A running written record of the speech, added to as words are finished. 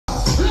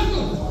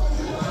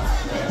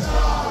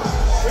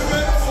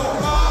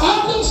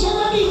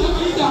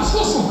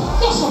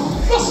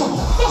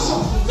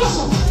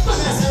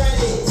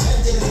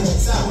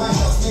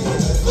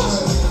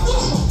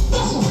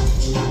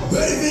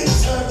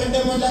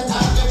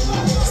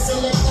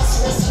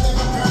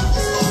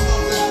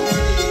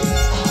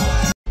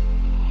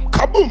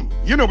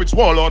You know it's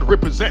Warlord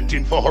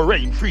representing for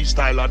Horain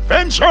Freestyle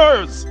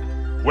Adventures.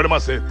 What am I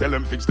say? Tell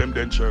them fix them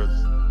dentures.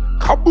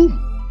 Kaboom!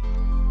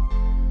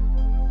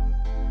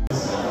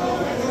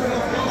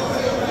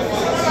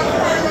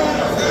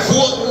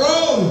 Fourth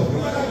round.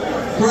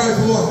 Prize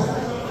one.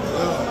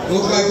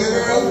 Look like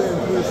every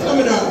round. Let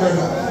me down,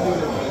 brother.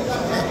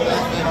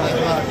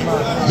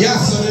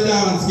 Yes, so the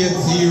dance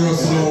gets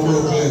serious now,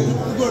 Brooklyn.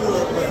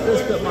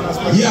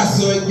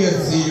 Yes, so it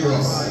gets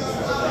serious.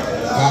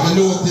 I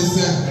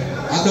notice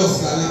I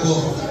just a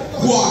little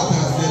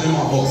quarters than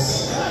them a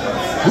bus.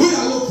 We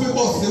are look for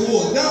bus the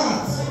whole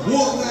dance.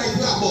 Walk like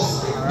that bus.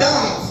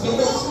 Dance. The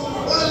bus.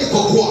 One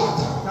little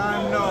quarter.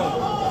 Time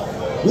now.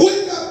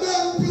 We not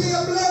done play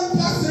blood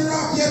posse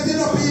rock yet, you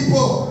know,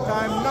 people.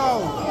 Time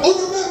now. Oh,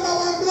 remember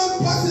when blood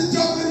posse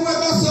jumping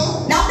with us,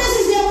 sir? Now this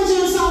is the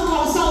original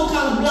song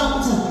called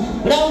Blunt.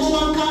 The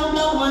original called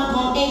Blunt, one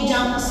called A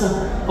Jumps.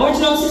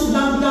 Original is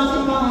Blunt,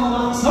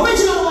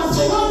 original one,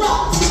 so hold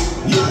up.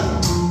 Yeah.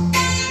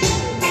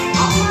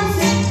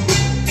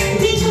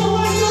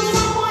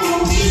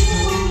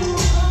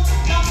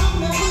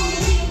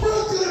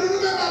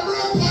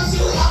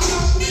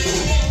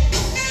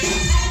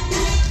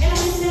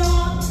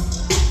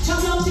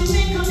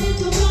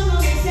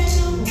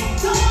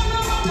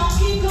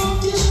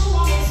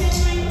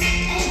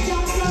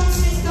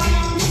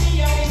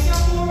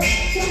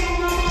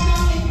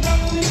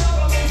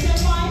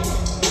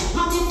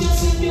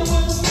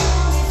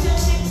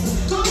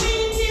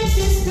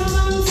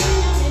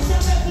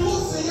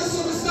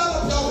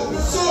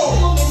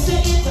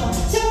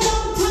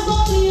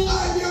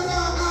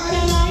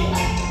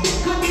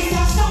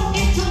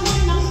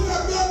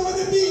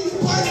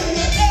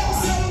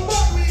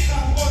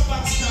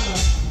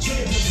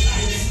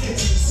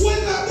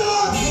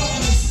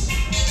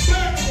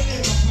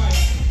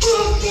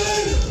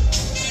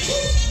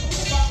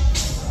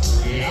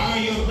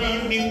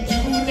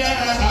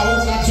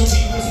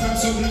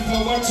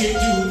 For what you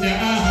do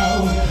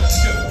now,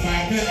 stuff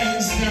like the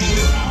ends that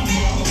around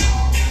you.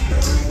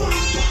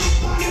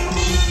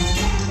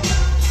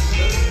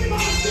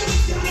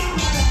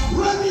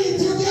 Ready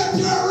to get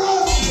your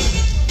run.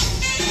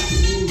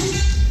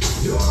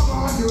 You're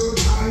on your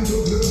time to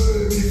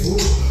play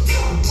before.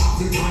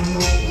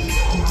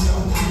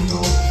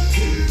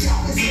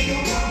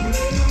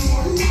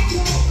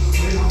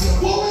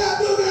 What will I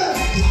do then?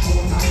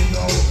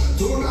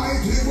 Tonight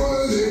we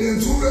were leading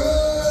to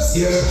rest.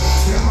 Yeah.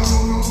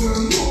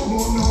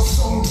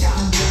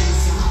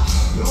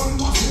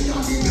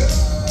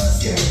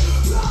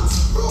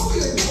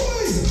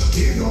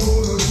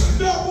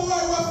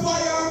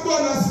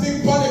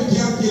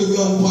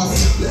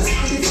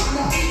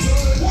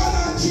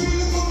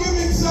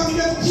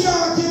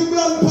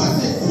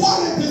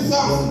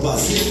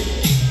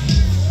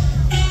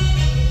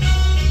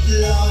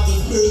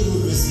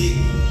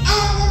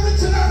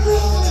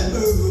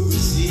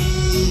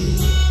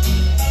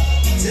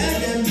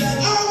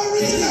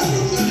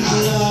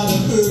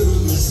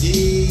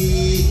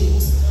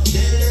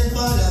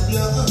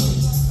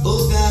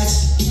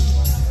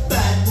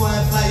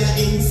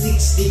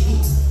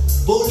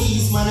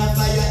 Policeman a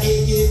fire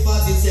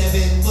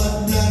AK-47,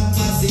 but blood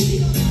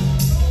posse.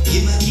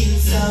 Him a kill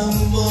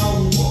some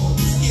bombs,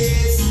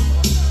 yes.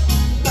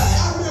 But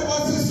I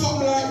never see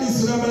something like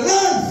this in my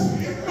life.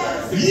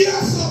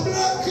 Yes, a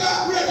blood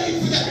clot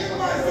ready for that.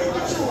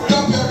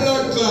 Dump your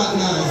blood clot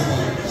now.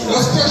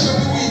 Let's crush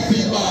up the weak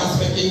people and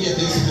make him get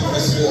this to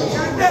the smoke.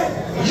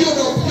 You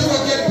don't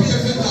get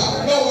paid for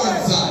that. No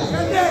one side.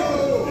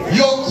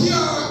 You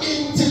can't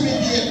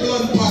intimidate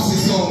blood posse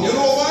song. You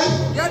know why?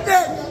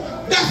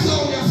 That's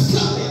how you're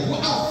solid.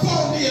 Our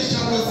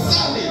foundation was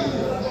solid.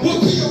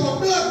 We'll pay our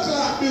blood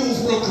clot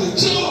bills, Brooklyn.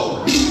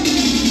 Joe!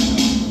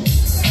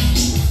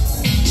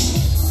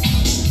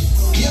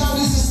 Yo,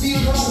 this is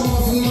Steve Rockman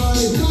from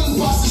Money. Blood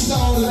posse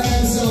sound,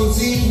 land sound,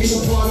 team, big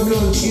up all the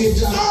blood,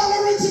 cage up. All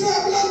original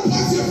blood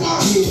posse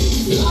party.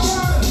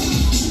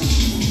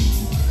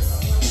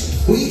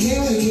 We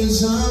came with a kill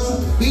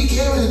sound, we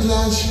came with a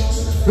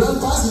clash. Blood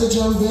posse the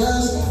drum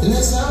bells, the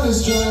next sound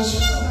is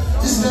trash.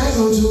 This bag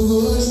go too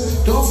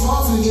good, don't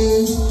fall for the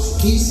game.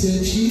 He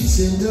said, she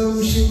said,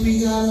 dumb shit,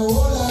 we got a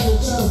whole lot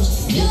of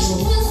thumbs. Yo,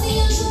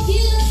 pussy, I'm gonna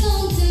kill a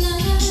song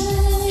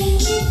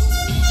tonight.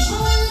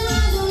 Oh,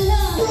 I don't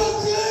love.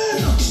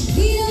 Brooklyn!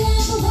 We don't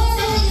want to wear.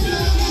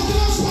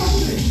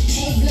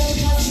 Hey, blood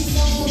posse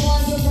song, the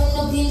one you run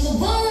up in the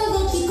bar,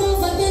 go kick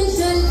over them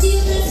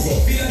turntables.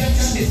 Feel that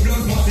can this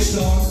blood posse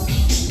song.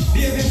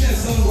 Baby, that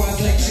song was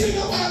like You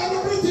know all of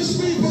the British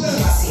people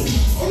there.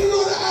 Oh, you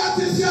know the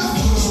artists,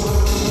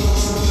 yeah?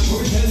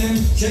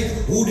 check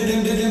who did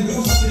them blue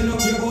fuck it up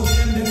your both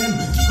them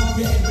come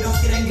here and block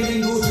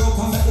getting go drop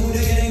come back who they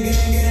getting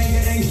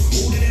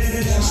who did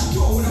them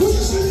go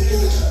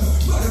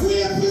We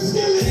have been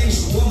skilling.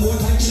 one more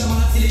time kill a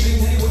man at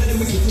living any one of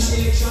them we get in the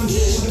election who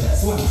the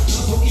best one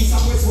not for east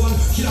and west one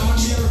kill a man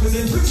we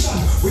represent Brixton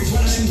which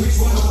one of them which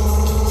one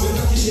the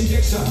lucky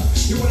injection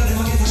you one of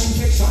them get an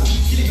infection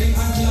killing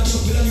and kill a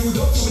just with a new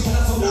dog so we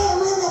tell us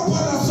now run up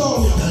on us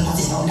on you. don't have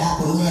this sound that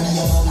we're running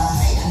your phone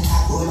hide and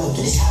tap roll out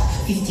to the shop.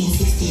 15,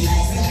 16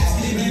 lights,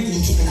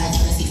 19, chicken, I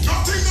try to see.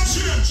 Nothing to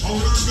change. How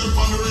you learn them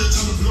on the rage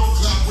and the blood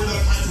clot with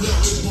that might wear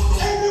with one.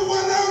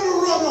 Anyone on the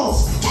run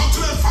off.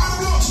 Until them find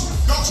blood.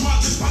 Dutch man,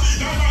 this funny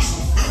diamond.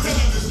 Now tell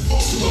them this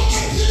posse.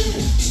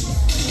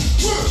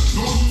 Well,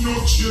 no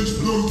change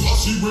blood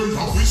posse when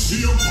how we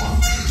see a man.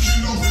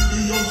 Kill a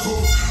million so.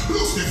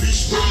 Lost the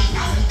fish time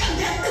and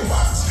get the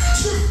box.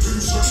 Still do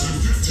certain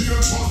 50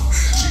 and one.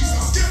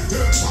 Jesus get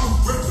their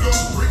tongue with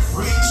blood brick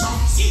friction.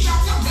 See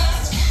that your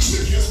birds.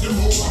 We get them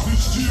over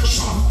this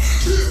station.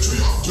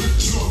 Patriotic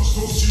blood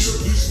to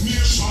save this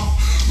nation.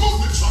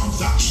 Money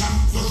transaction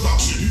does not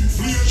see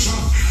inflation.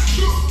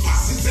 Blood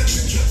posse set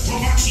the jet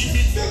from a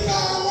timid.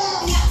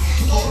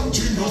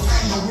 Continue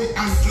kind of way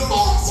and blood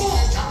posse.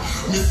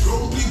 Me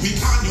probably be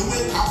on your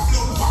way of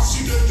blood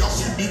posse. See the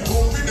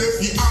COVID if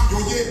you have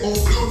your way of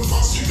blood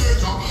posse.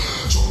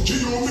 Chunky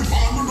you me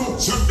palm up.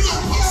 Say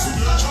blood posse.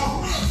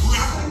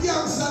 The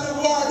youngster the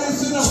war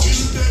this enough. I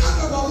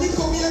don't know, me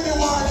come here the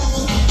war this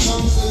enough.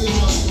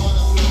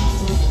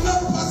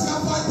 Blood posse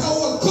and fight the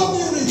whole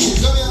community.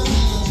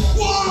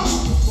 War!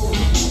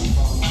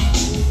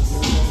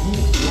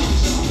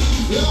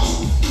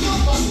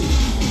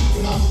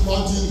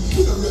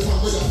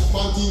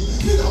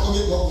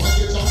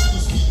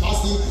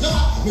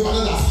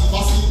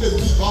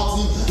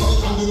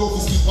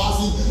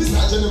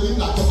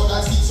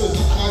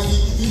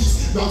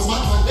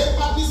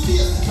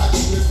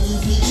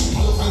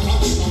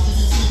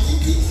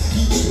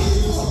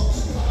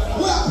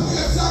 Well,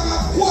 yes, I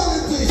got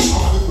quality.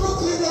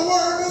 Brooklyn, the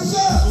word is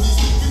said.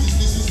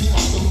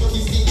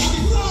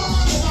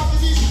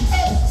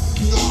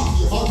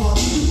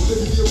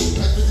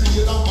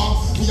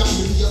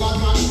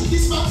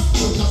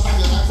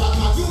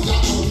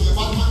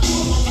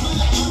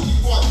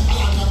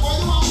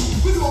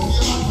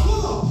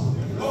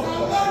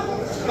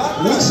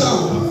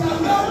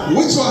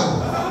 Which one?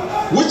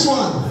 Which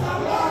one?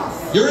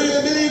 You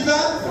really believe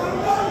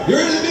that? You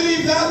really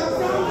believe that?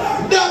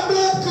 That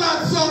blood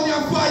clot song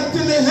you fight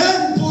till the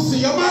end, pussy,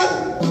 you man?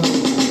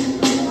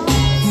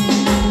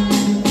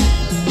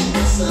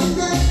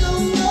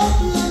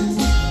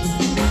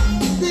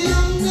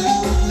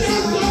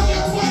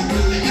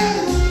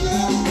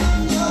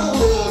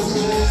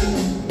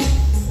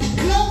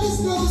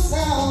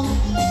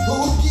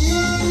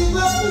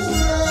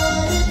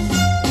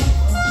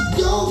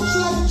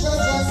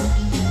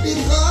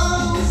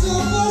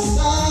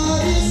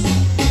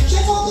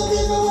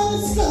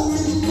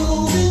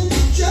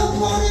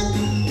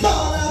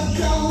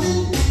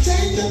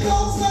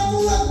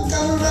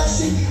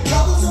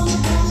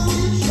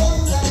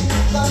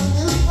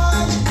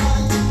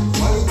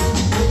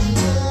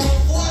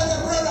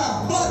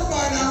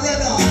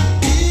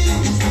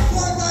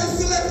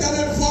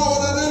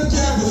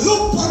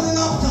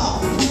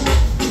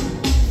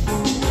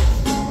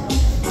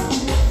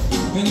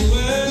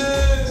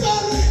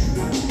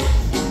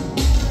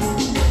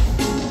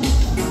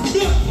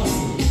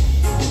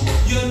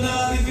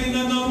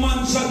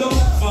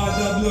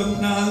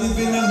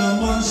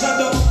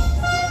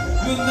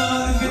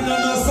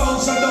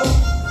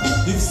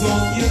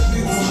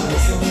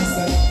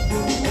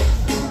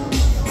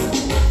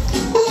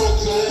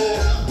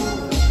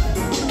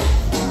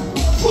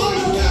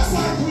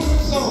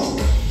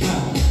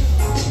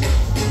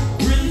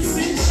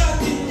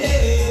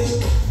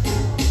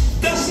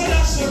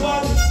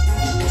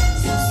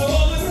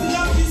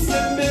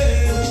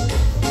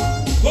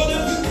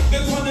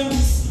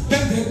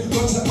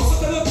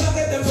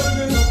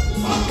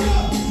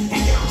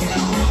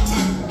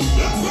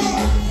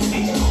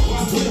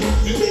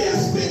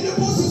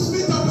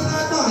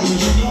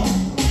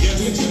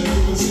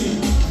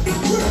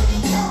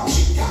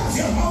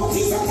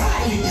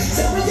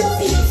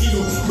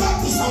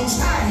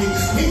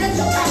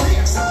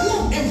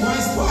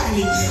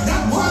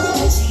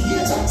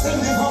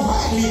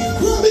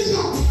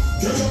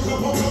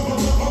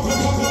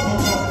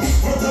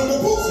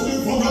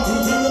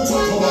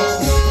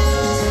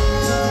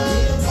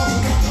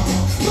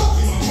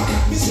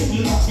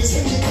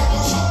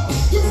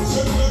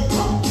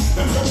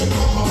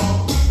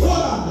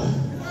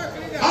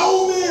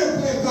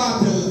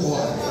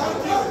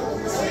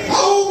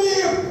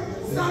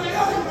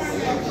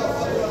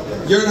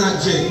 You're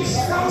not James.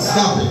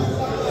 Stop it.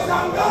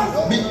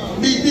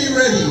 Be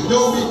ready.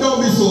 Don't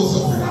be so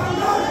surprised.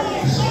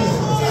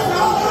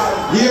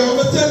 Yeah, I'm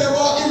gonna tell you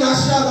about in a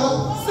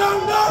shadow.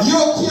 You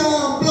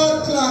can't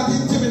blood clot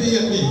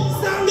intimidate me.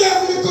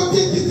 Yeah, we could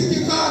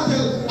take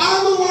cartel.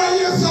 I know why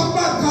you're some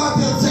bad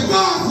cartel. Say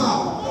Gaza.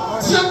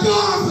 Say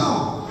Gaza.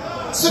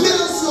 So me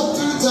don't stop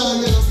to the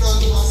time in the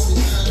front of us.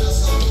 That's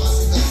some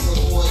passive, that's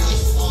some boy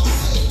just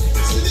outside.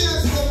 So me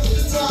don't stop to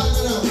the time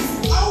in the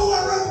I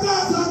want to run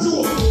Gaza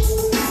too.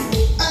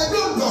 Hey,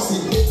 blood gossip.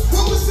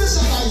 What we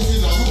specialize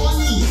in on one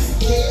knee.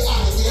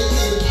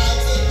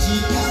 K-I-L-L-I-N-G.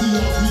 That's the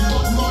of me,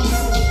 but man.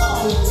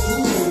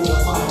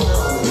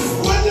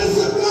 When is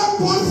the black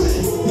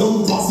pussy?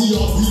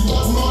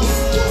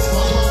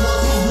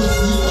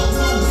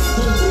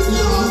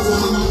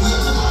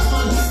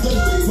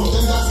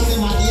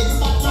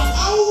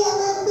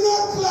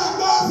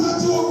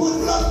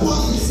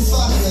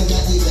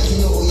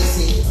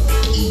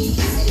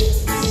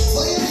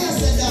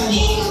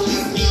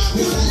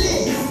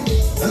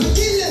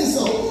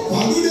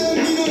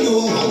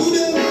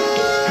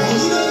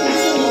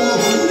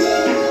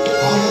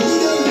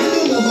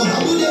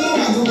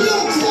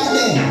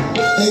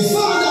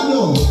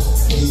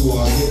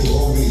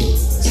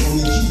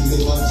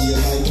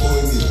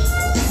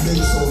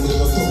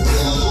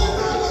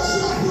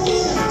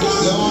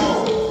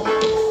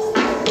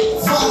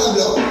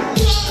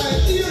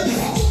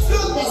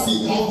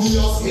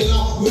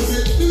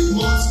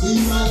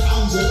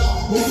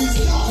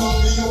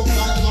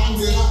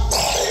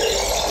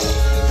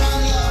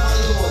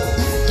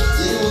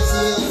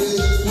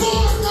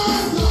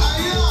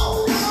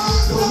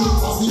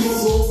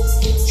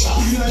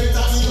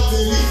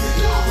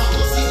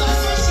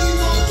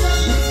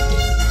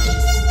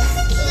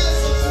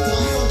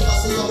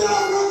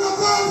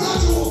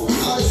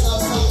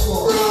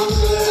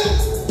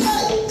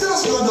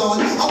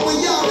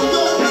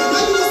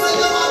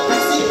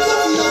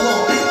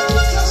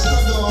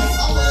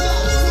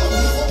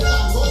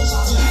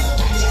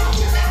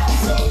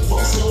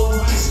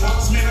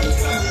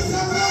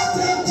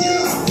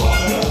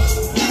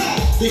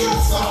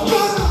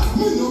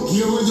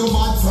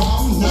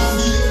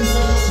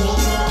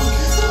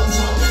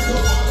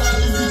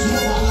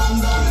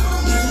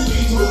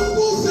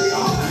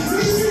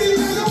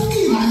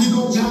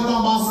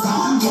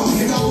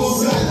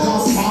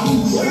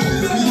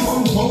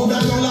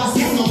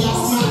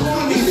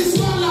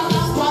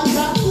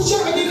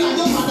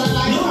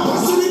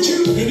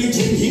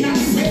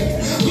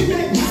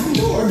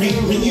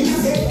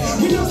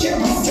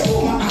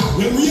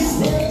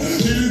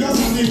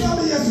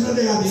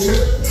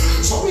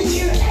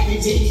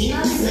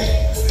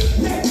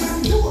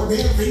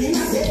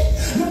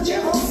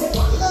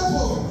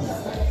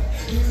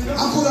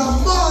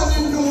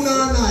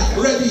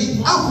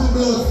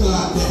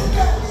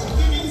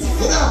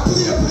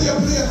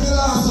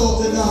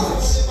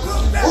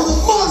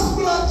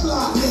 blood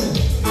clot.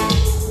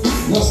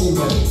 Nothing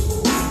but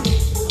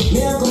me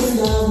a come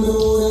down, me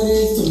know that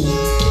it's to me.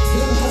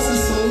 Don't pass the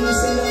song, I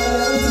say that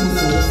everything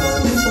for the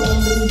family, for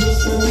them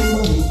just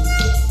remember me.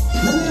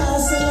 Man, I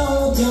say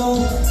out,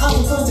 yo,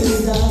 I'm going to be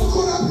down.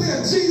 Could have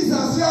played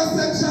Jesus, your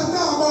section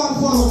now, man,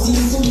 for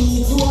nothing to me,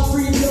 if you are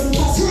free, don't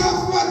pass it.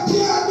 Craft man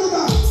can't do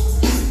that.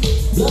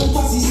 Don't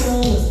pass the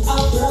song,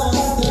 after that.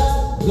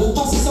 Don't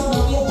pass the song,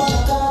 now we up on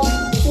the car.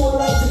 4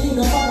 right to lean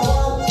up on the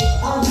wall.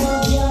 And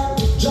one yard,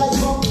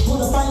 drive up, pull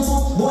a pint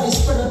up. Boy,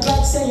 spread a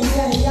track, saying,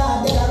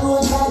 yeah, they got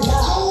road like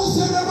that.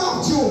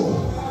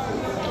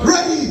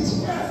 Ready?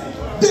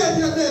 Dead,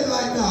 you're dead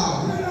like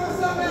now.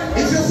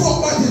 If you fuck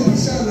body, you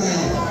shall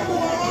right.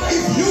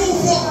 If you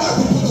fuck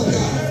body, put up your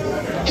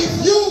hand. If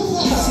you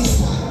fuck body,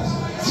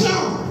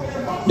 jump.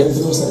 There's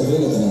no side of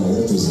anything I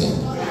represent.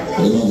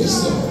 Remember this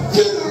stuff.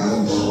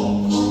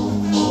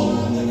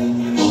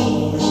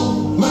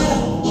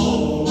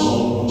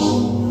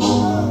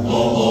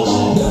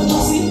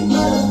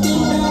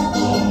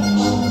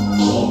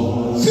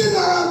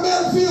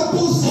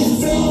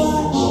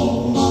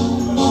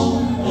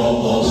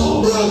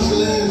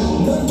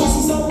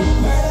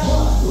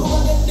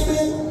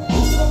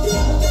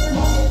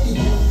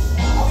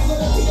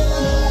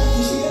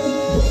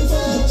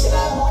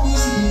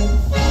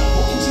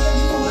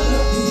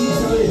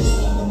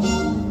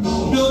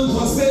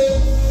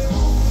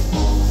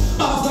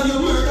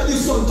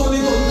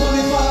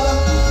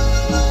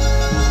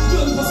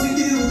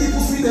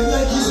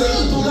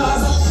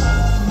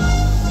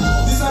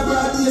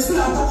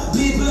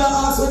 People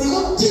are asked what you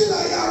want.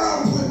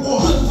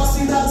 Don't pass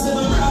it, that's the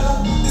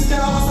brother. This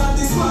kind of was not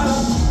this father.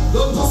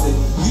 Don't pass it.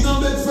 You don't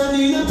beg friend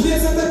in a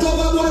place and the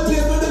cover boy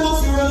place, but them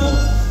off you run up.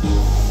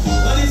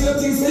 And if you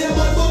think say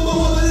about bumbo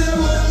over there,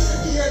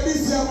 yeah,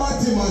 this is your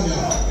matty man.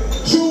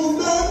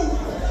 Tune done.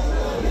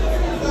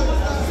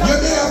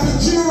 You're there to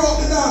cheer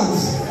up the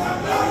dance.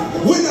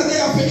 When you're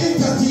there to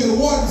entertain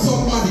one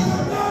somebody.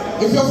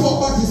 If your fuck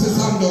body says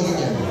I'm done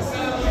again.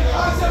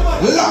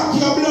 Lock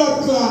your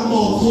blood clot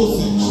mouth,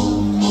 pussy.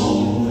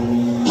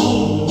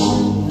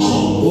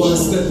 one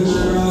step in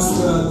the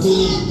rascal, two.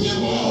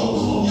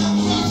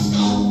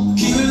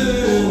 Kill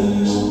it.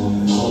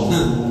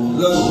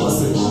 Love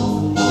posse.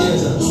 Yeah,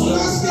 just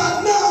that's got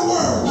no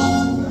word.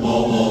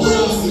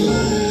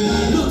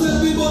 Don't tell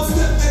me about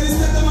step. Any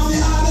step them on the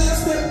other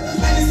step.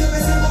 Any step I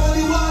step over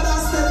the water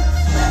step.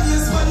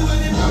 Endless money when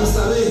they promise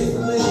to live.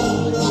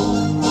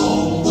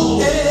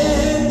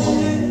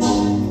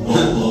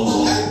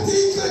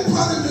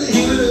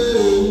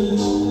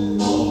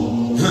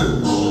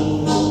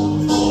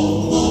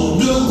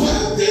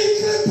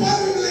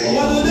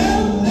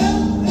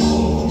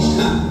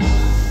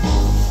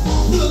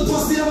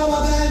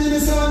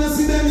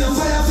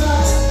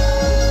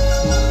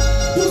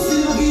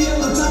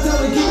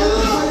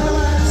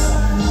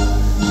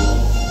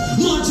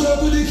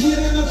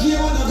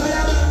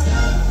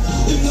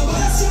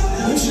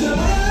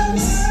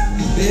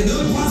 They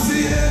don't pass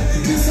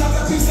it, clips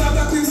after clips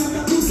after clips,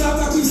 clips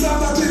after clips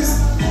after clips.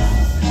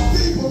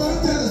 People, let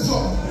me tell you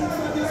something.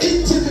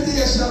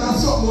 Intimidation and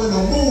something with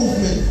a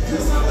movement.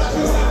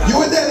 You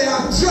were there, they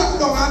are dropped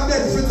down and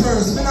dead for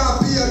thirst. Me not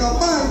pay no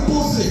man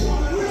pussy.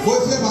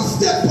 But if you ever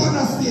step on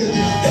the stage,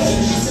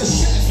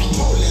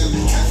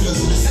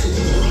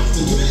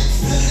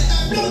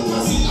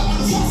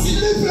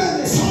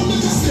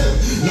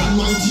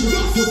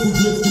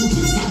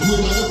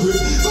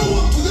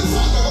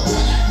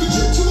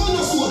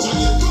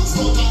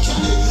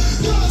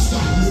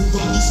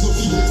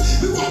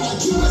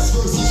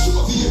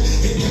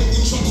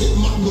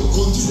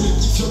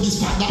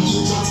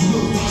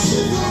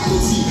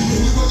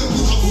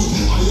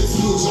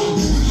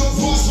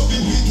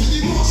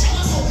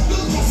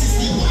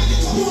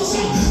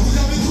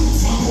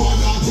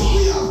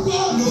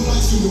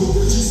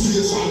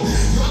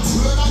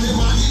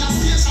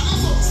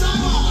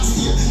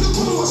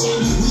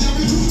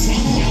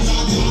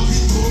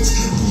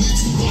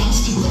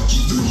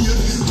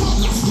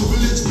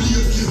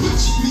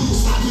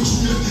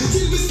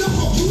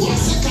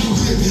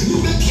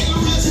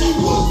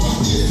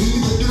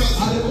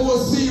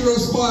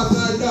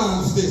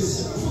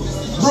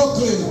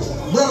 Brooklyn,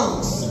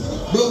 Bronx,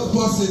 blood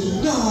posse,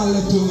 nah,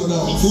 let you know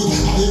that. Food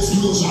and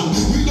explosion.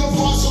 We don't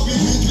pass up with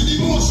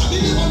emotion. They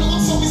never know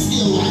what's up with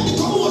steel like the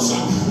commotion.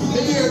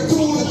 They hear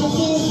two little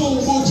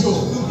boom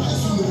bojo.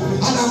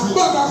 And a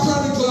bugger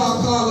chronicle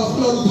I call a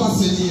blood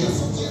posse here.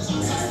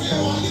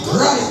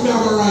 Right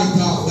now, right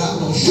out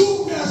that now.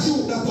 Shoot me and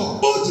shoot that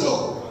up.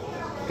 Bojo!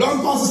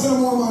 Don't pass us no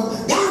more,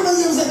 man. Damn, the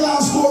use a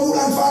glass for you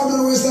like 5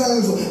 minutes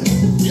yourself.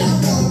 Yeah,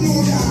 don't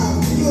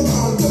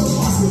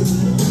pass me.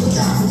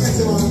 Can't forget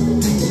it, man.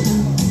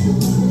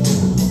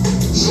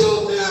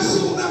 Shoot me and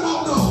shoot them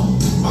up now.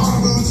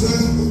 All the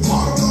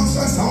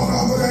sound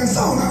of the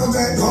sound of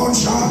the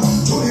gunshot.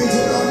 Tune into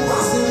the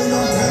massive in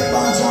your take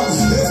back shot.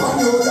 If I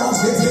knew that,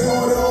 if you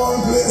know the whole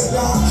place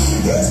down.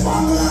 This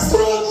man will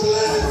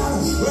Brooklyn.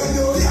 When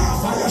you hear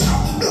fire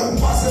shot, don't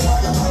pass it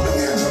fire shot. Don't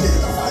hear the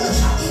fire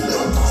shot.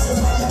 Don't pass it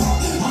fire shot.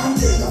 And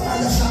take the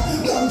fire shot.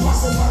 Don't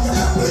pass it fire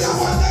shot. We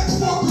have a next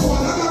one.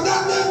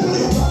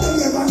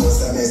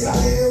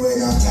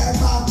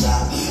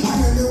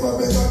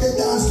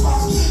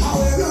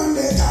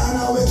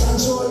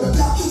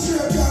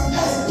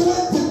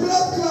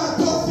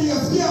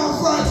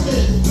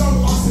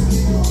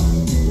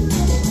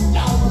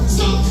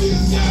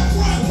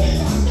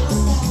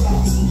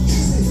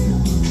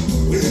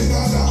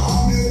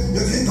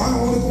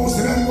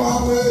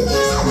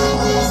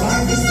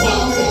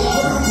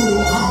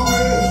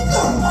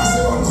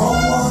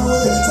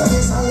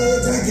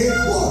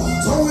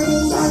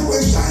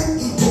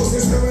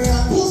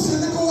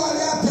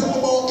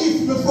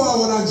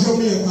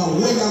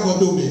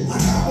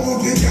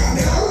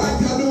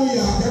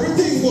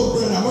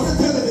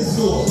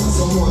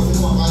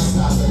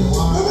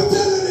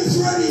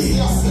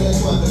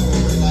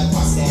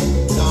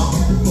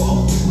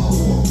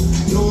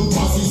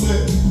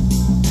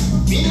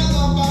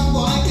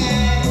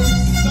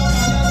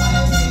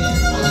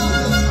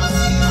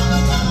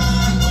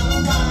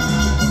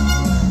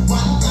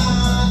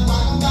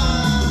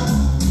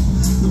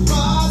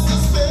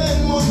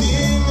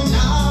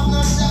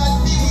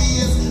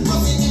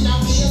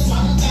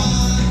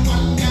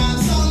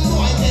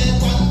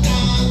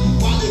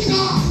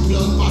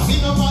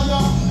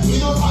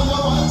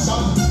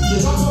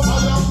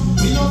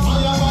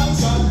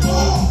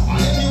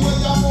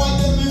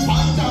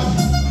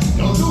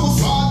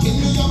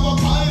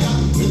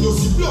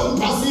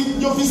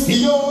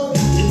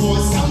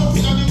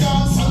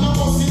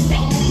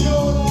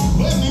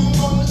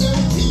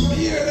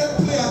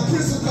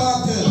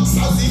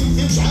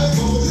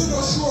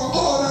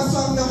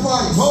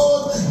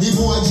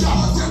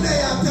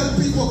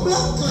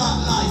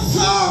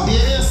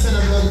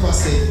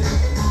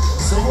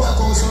 So what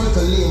comes on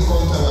to lame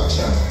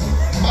counteraction?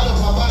 Bad up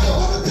a bad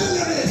up. I'm telling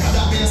you this.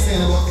 That me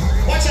saying about.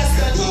 Watch us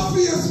that. Top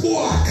face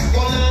boy.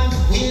 Hold on.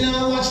 We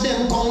now watch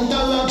them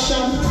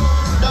counteraction.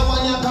 That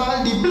one you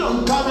call the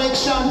blunt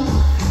correction.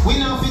 We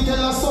now fit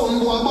tell a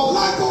son boy about.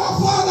 Like our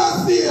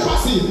fathers there.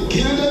 Posse,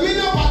 kill them in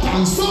a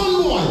pattern,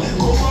 son boy.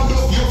 Come and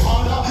love your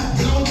father.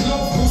 Blunt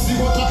love pussy,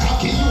 but a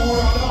cocky you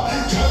rather.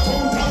 Can't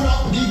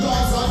counteract the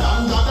Gaza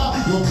than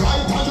dada. You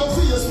cry to your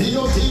face,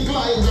 you think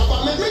like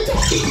grabber. Let me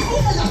tell you.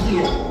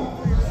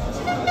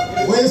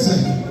 Wait a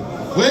second.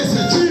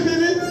 3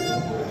 minutes.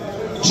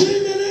 3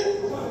 minutes.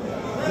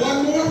 One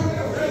more.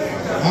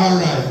 All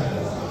right.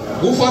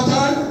 Go for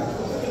time.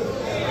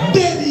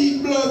 Dead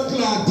blood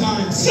clot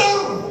time.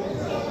 Sound.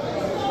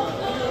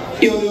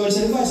 Yo, it's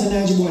the voice of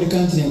Nigeria boy, the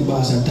continent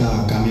boss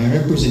attack. I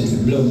represent the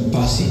blood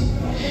posse.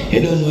 You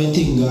don't know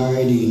anything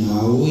already, you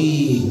know.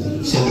 We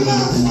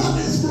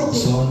celebrate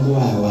son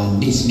boy want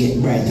this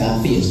get bright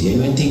and face. You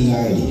know anything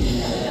already.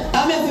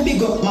 I'm here to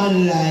big up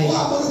man like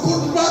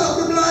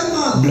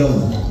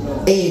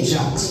Blood,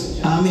 Ajax,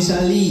 and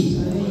Mr. Lee.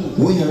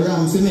 When you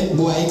ram to make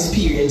boy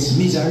experience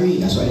misery,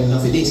 that's why they know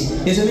for this.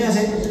 You see me I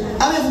say?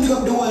 I'm here to big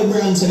up the whole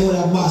brands and the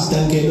whole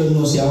Boston, because you don't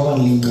know say one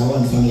link,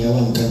 one family,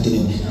 one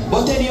continent.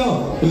 But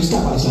anyhow, let me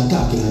stop all this and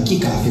talking and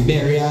kick off the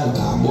burial,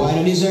 because boy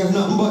don't deserve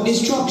nothing but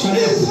destruction.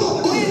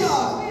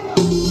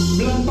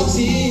 Blood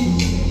posse,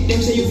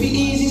 them say you feel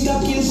easy,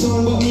 stop kill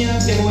son, but me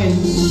ask them when.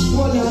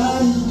 Hold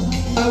on.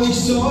 I wish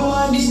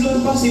someone this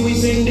blood posse we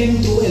send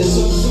them to hell.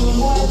 So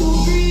someone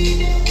to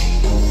free them.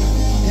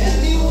 Tell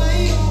me why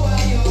you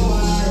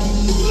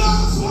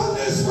last one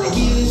is from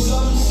kill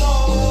some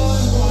son.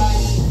 Why?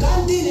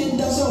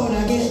 Continental son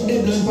I get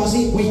the blood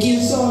posse. We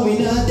kill some, we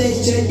not take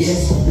check.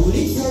 Yes. Do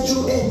it fly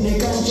through head,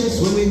 neck and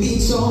chest. When we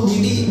beat some, we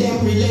beat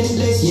them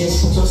relentless.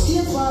 Yes. So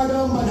stay far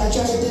down, but I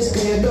try to test.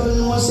 Cause you don't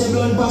know say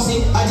blood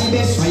posse are the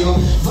best for you.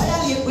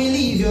 Violate we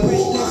leave you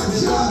breathless.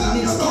 We come the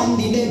next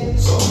candidate.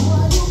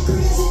 Someone you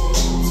crazy.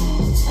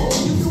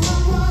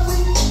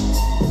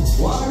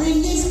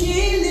 Warring is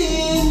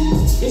killing.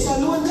 It's a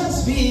load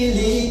that's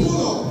feeling.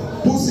 Pull up.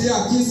 Pussy ya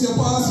kiss your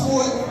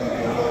passport.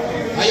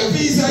 And your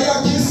visa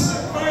ya kiss.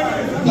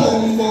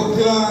 Bumbo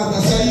clad.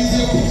 That's how easy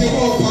you put your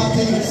mouth on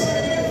things.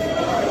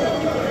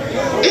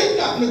 Ain't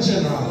that the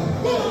general?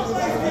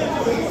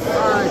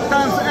 Alright,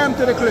 time for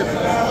empty the clip.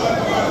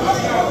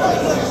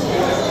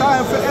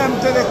 Time for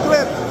empty the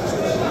clip.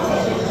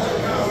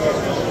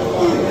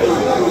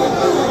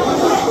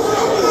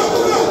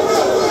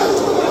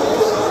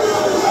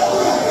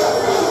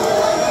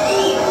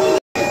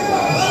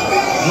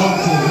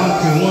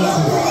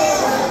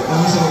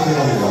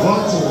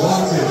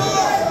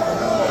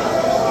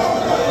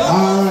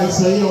 Alright,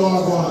 so you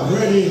are going.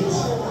 Ready?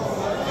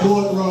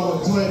 Fourth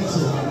round, 20.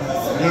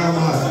 Yeah,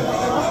 man.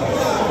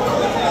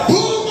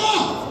 Puma!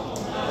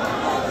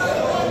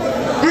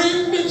 Bring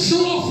the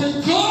trophy,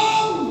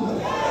 come!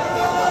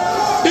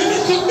 Then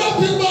it come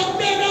nothing but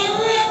men are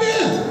ready!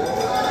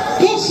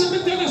 Pussy me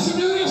tell us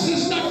the race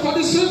is not for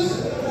the swift.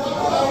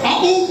 And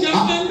who can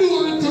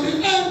endure it to the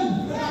end?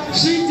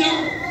 See that?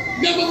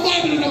 Never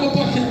Bible in our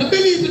pocket. I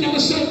believe in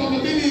myself, I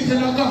believe in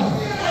our God.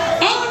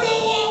 I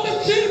don't want to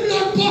kill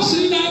blood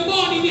posse in our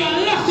morning, they are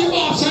lock him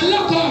off and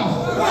lock off.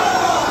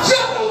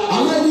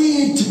 I'm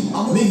ready to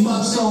big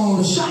bad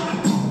sound, shut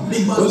up.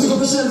 Big bad. Big up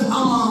yourself,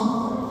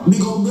 Amma.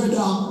 Big up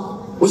brother.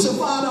 What's your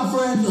father,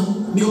 friend?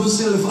 Big up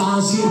yourself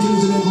and see it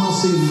into the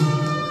massive.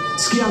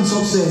 Scam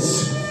success.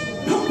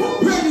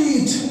 Ready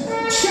it.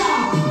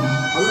 Sharp.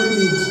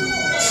 Ready it.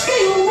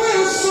 Still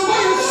well, so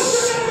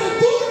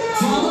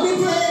Father be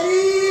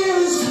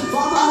praised.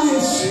 Father be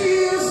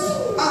praised.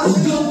 I'm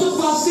going to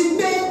pass it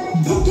back.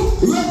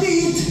 Ready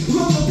it.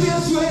 Run the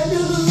place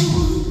ready.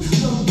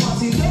 Don't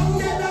pass it down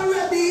there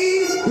ready.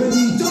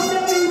 Ready. Don't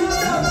let me know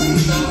that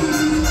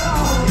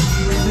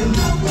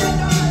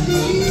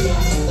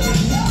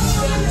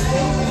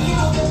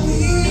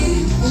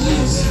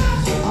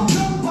I'm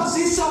not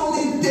passing sound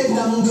in dead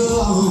and go.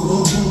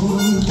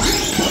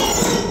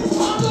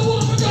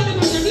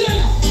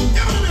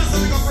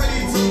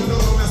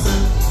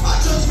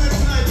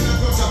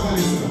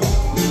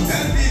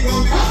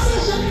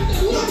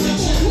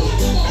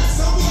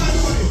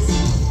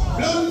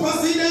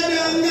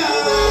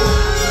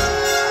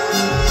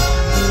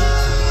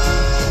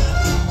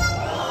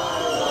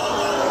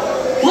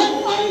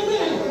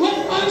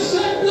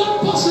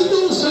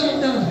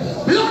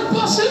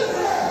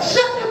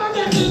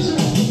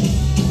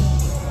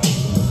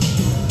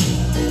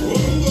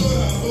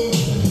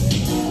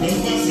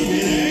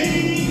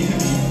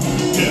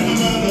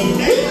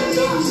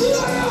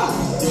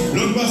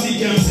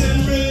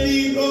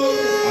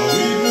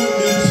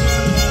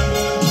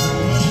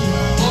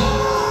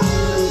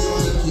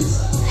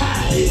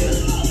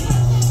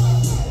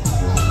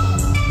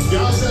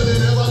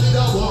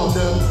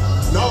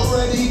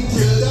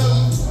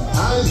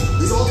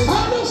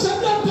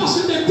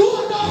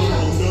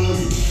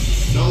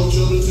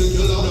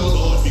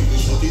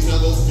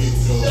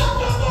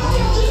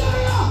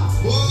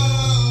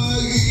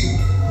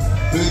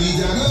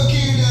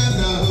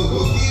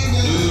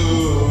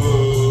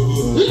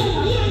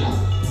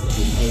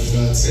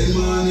 Send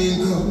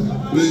morning come,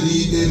 we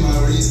lead them and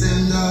raise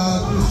them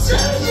dog.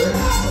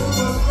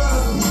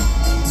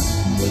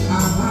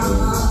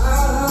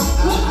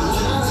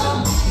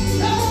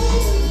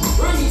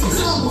 Ready to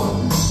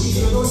someone.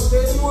 We don't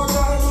spend more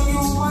time on you,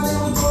 and then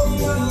we go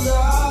beyond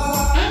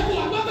that. Hey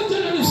boy, let me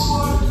tell you this.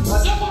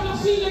 You wanna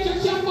feel like you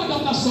can't put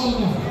up the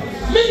sound.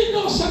 Me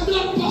know some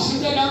blood passing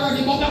there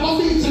already, but I'm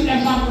meeting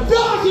them and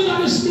darking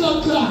on this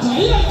blood clot.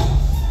 Yeah.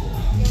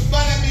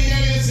 But let me hear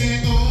you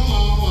say, oh,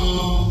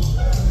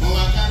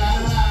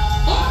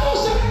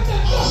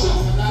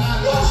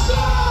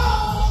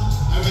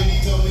 I already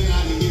told me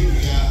not to give you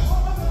that.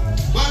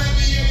 But let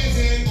me hear you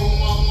say,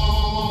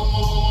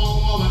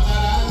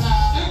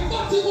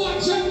 Everybody boy,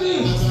 gently.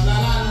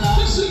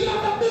 This is the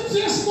big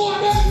face boy,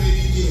 man.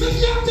 You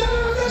can't tell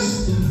her this.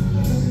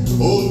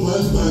 old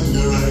man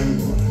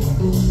bangerang,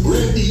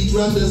 ready to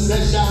run the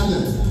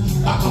session.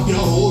 Back up your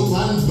old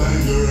man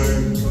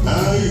bangerang.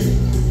 Hey,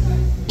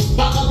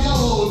 back up your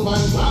old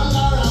man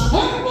bangerang.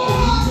 Hey boy.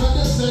 Ready to run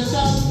the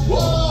session.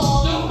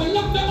 Whoa. No, we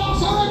locked them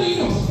off already,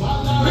 you know.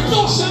 We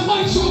know some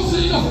mic so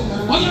free, you know.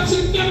 When you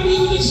think they'll be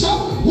with this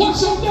show,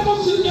 watch out, never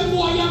see them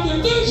boy, I'm the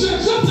DJ,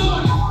 come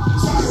down.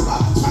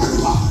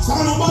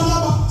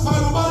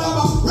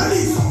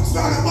 Ready,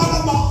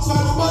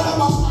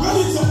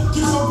 ready to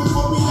kill some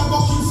people, me and go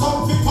kill some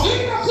people.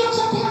 Leave the clocks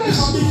up on this.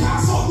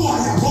 Because some boy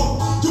I go,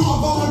 you a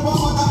bubble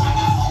bubble.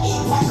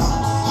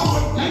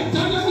 Hey,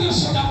 tell them you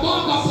said that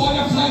bugger boy,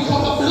 you fly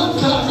from the blood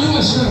clot, you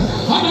was there.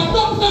 And I'm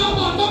not now,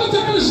 man, let me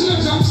tell you this,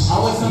 James. I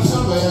was some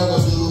somewhere I go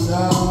do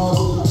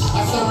now. I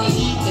saw a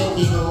heat that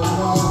you know.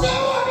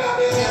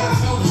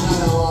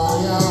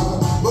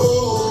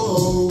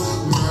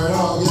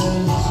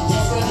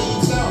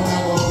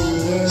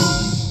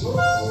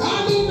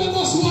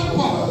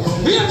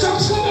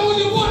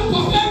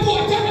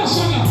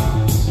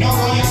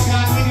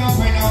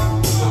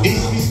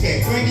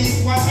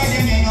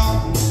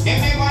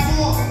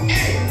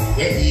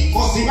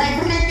 Posse right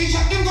from the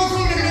shot them go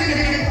through.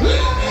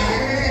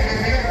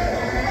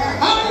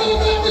 I don't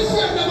know this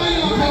friend of mine,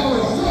 I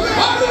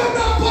don't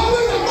know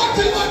power,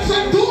 nothing my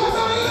friend, do it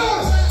now,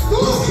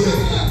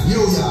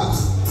 New York.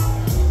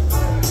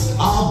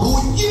 Abu,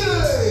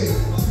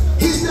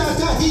 yeah. Is that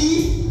a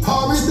he?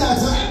 Or is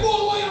that a... Hey boy,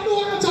 what you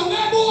doing at all,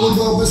 hey boy?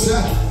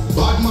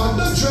 Bad man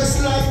don't dress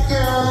like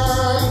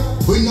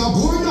girl. We no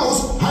board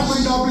house and we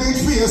no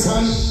bleach face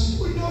and...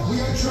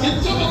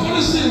 Get up on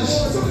the stage.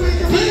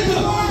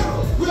 People,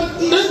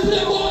 they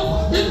play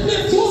ball, they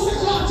play two the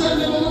quarter,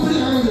 they will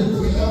play already.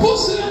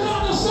 Pussy and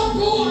all the stuff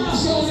go on the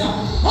show, yeah.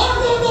 I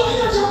don't know,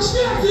 you're just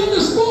scared in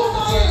the sport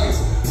now, yeah.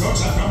 No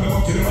chat from the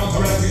monkey, the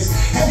authorities.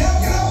 Hey, yo,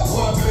 get up.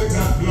 What the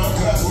blood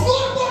class?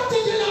 What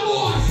did you know,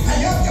 boy? Hey,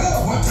 yo, get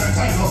up. One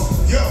time off.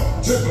 Yo,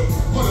 triple.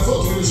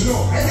 Motherfucker, you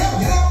know. Hey, yo,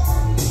 get up.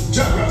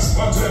 Jackgrass,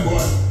 one time,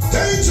 boy.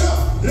 Danger.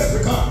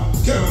 Leprechaun.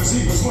 Kevin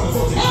C was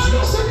motherfucking. I'm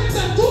not saying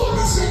that, do it.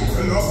 Listen,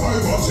 the love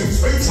 5 or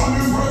 6 fates on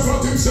him, words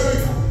what him say.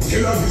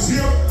 Killer is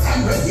here,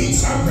 and when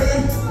he's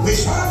happening,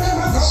 which one of them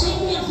are gone? So,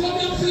 boy,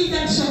 from your feet,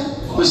 then, sir.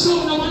 We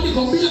saw the one, they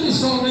go be in this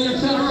room, and you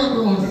tell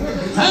everyone.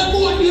 Hey,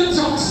 boy, the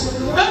attacks.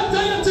 That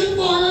time, think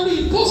more than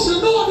me. Pussy,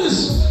 know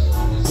this.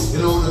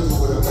 You know what I do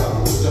with a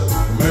car?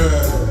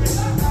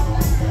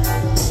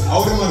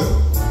 How the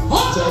mother?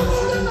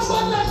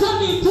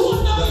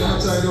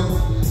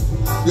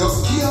 You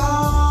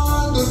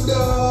can't do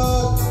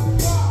that,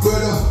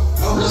 brother.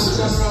 I'm not just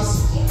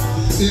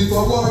if I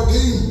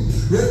walking,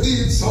 ready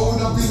it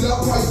sound up in a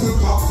rifle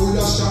pack full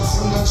of shots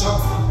on the chop.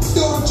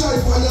 Don't try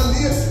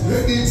violate,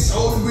 ready it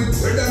sound with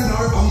bread and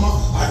armor.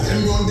 I can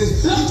run this.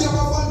 Each of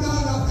a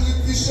banana clip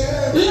the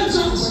share. Let's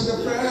have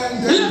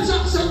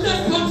some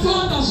dead one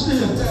fathers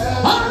there.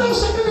 I know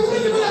some people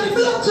think we are the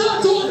blood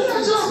clot to one of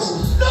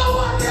no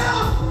one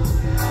there.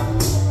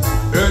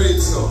 Ready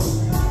it sound,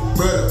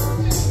 brother.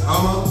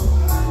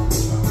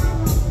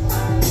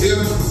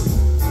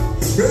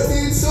 Ready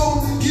it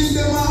sound, give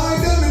them a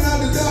hide them in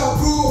the dark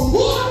room.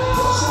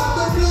 Wash out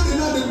the blood in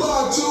the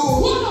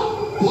bathroom. What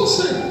up,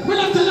 pussy? When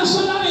I tell you so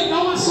that ain't no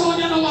one saw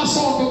you, no one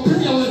saw to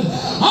bring you in.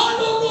 I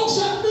don't know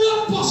some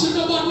blood pussy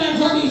the one that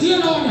for these, you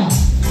know now.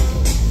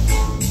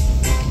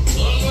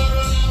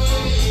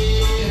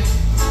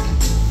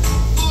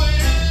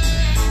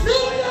 No,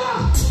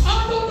 yeah.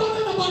 I don't know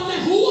about that.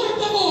 Who are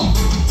the boy?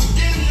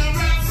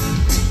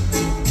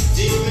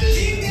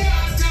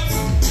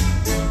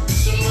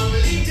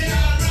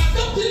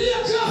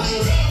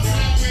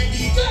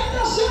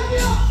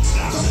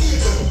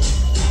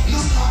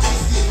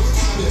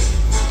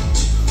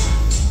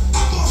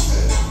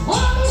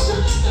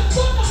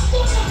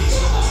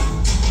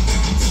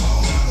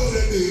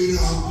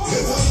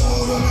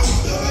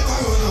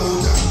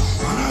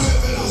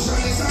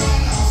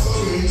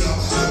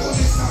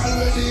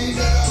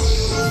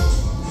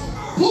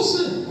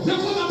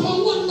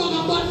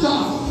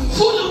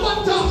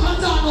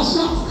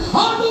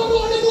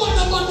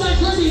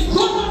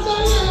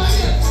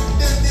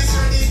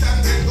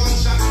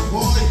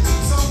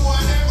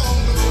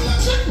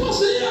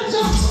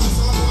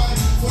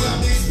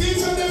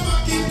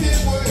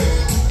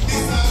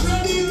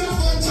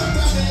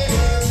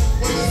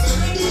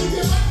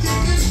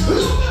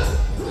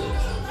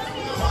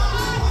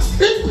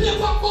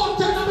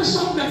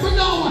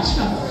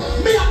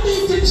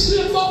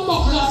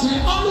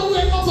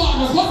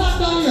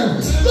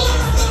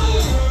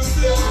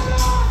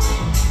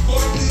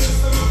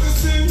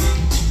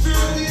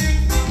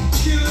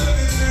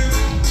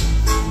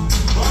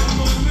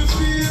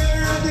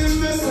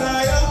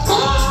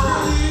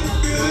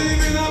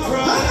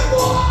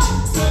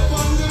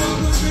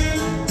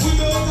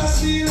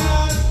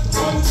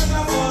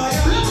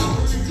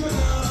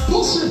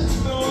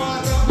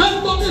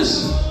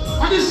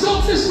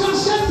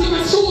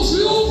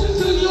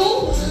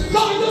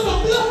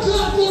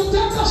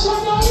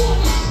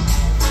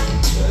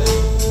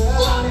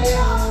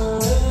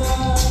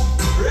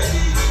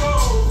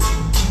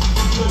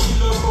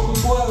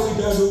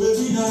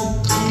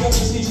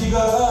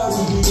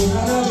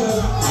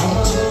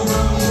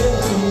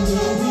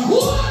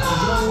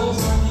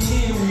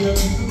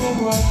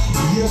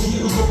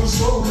 keep a couple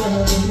strong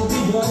man. No be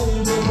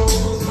dying, no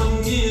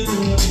husband again.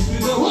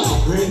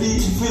 Ready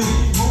for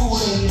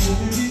the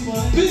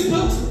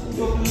people,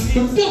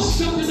 the best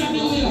something that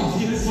you hear.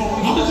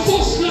 I'm the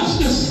first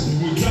classness.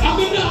 I'm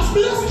in that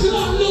blood till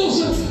I'm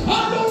losing. I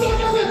don't know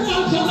the red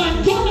man tonight.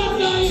 Go down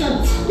here.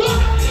 Go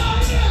down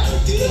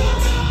here.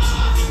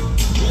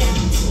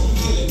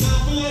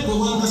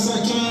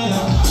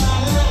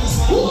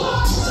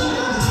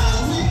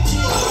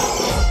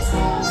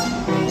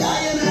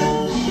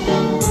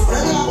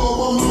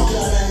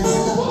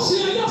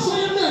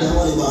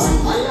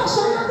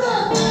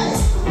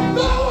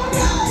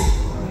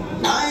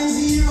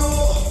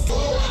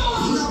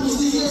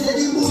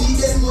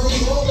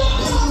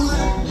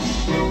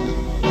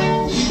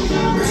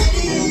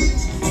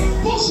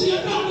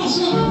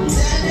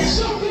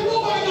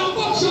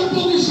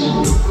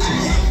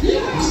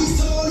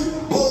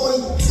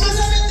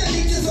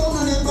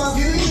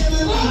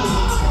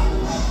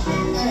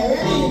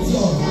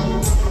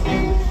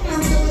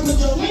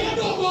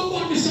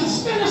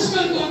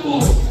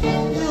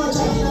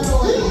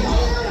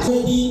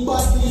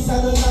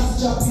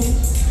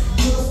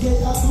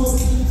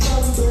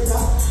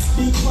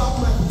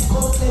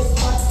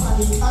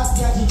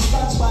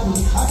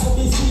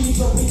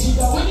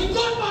 When the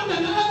gunman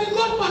then, every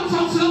gunman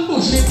from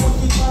Flambush.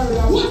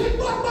 When the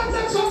gunman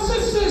then from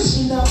Sisters.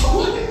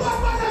 When the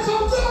gunman then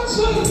from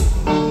Johnson.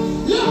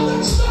 Yeah,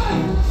 next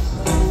time.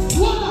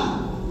 Voila.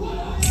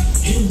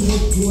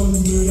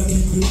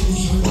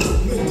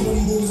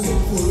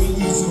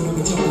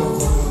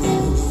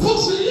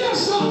 Pussy, yes,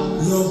 sir.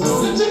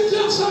 The thing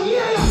yes, sir,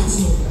 yeah.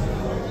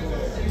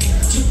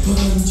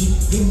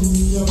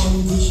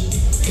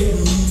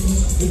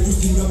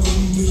 Everything I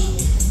accomplish,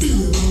 be a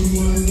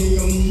one day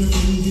I'm in the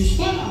English.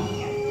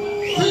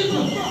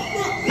 People,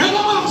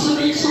 never answer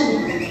me so.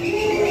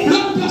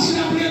 Blood passing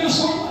up here in the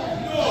sun.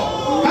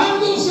 And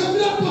those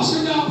blood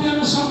passing up here in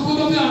the sun for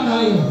the beyond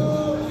here.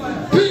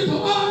 People,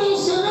 all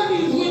those ready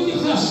to win the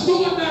class,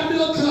 don't have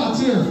blood clot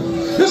here.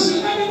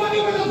 Listen, anybody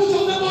want to put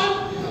on them on?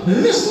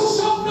 Listen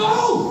some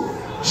now.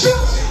 Shut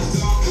up.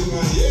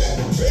 Yeah,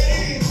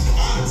 ready?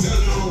 I'm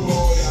telling you,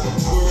 boy, I'm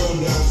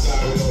going down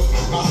side of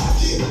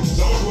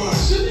don't worry.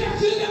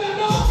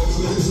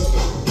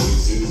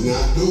 This is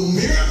not no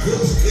miracle.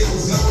 It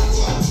was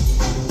someone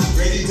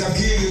ready to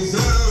kill you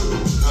down.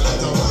 Now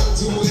that's a 1,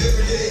 2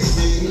 every day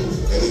thing.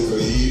 And it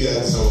could eat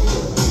that song.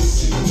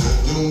 This is not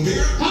no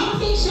miracle. I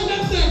don't say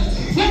that thing.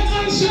 When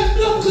I said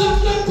blood clot,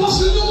 blood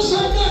posse, don't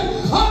say that.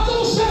 I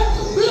don't say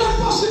blood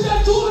posse, that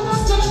do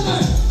not tell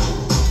them.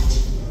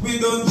 We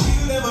don't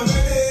kill them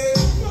already.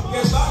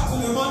 Get back to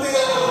the money.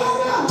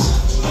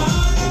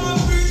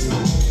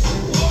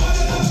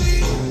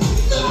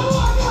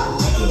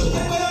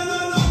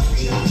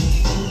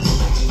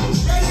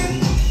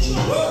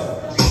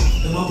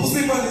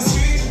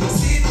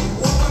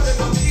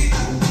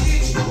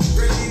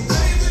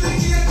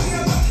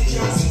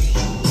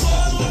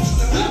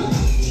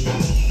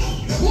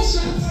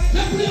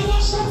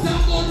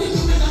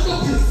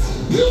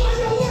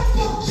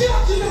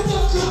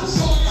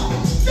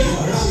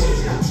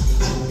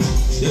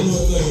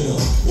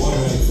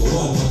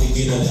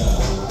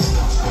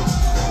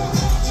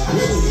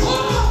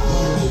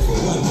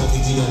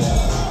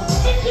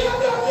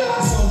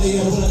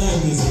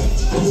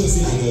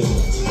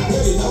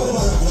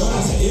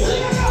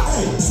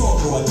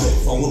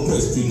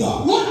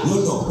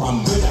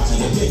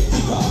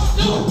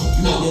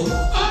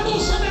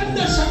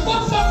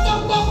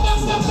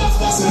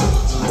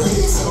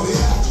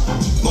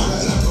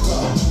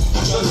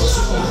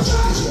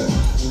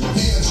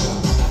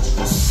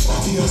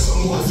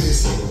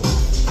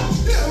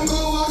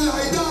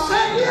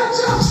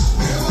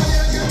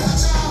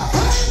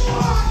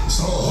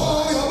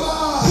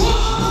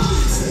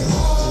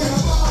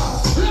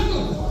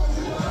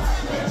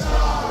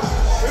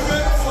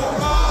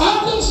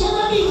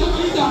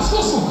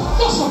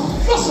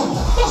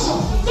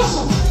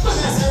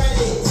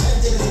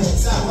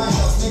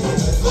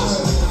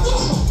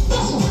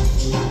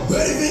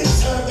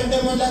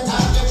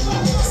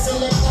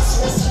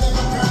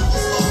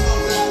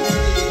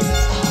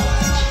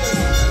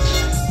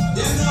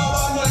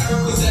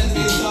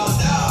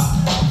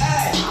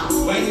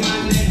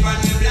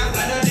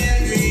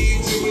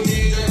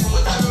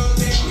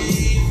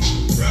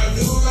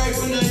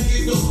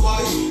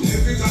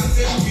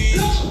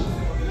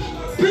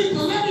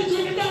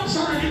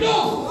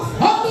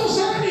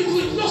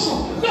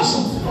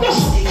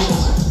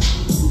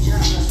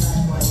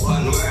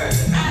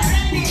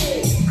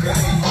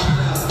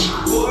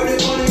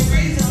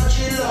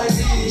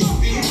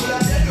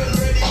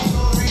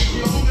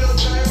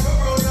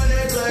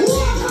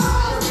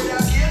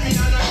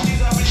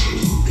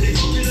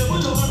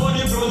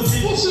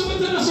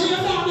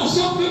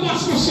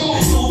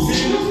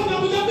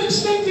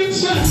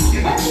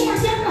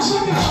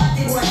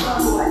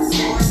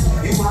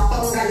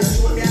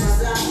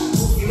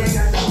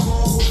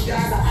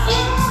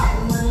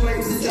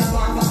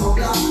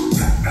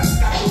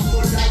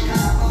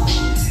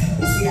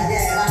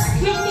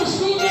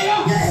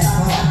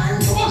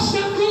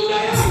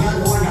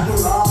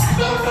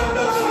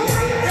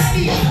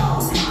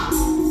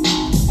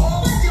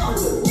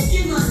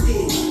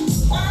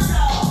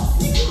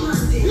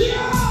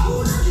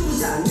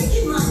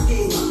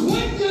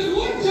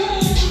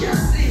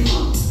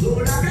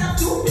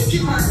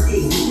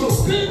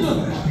 People,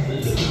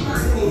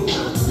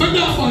 I'm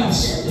not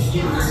biased.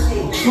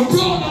 I'm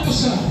proud of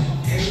myself.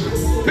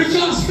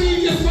 Because me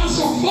get from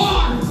so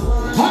far,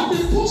 and the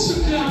pussy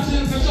can't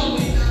kill the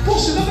jungle.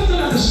 Pussy, let me tell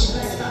you this.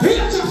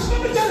 Here, just let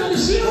me tell you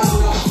this. You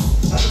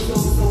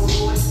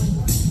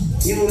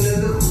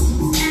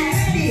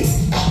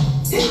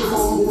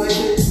know what?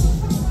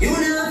 You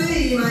never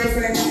be my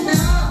friend. No,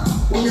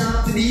 you not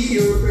to be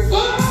your friend.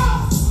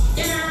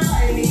 You're not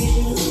like me.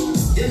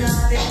 You're not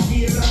that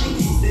dear of me.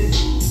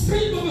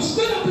 People will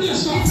spin up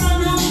this stuff.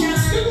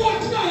 They want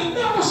to know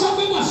never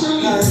something what's your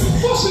name.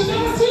 Pussy,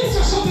 never teach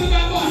us something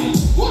about money.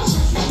 What's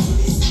it?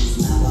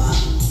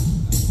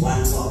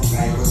 One cup,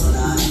 right?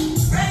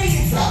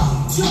 Ready,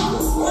 from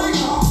one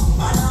cup,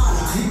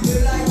 banana. You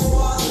like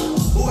water.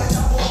 Boy,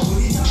 the ball, we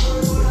need to go.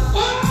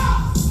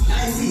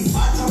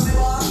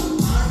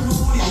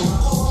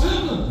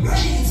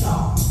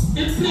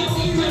 It's not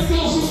what you can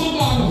close to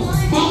Mabano.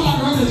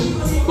 Mabano is.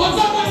 But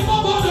not like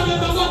Mabano, they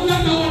don't want to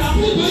know what I'm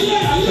people. Yeah.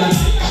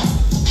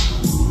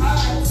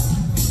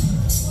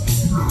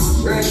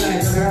 Red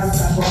light, the girls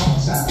that walk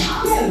outside.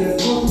 Yeah, they're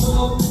going to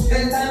go.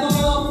 And time to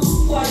go.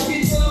 What you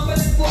do, but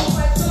it's what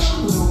I do.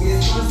 No,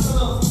 it's not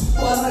so.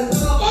 What I do.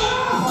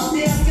 I'm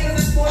the answer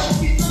to what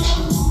you do.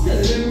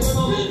 Tell them we're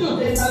going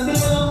to time to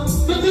go.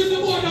 The thing the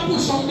boy that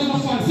push out never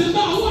fight. There's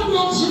not one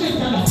wrong select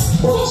that.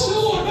 What's the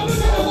war? Never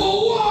never go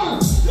war.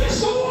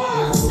 It's the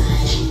war.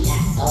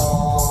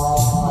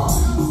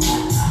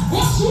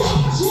 What's war?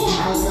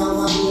 I know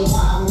what you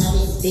want, and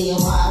it's the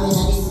war, and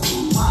it's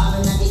war,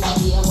 and it's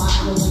the war,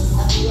 and it's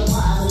the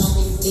war, and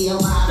it's the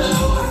war.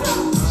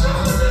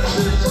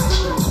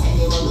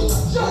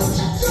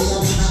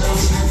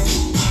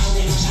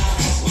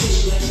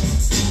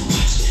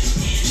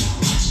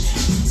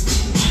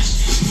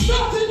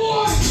 Nothing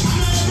more.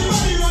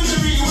 Everybody run the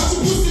ring. What's the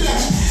pussy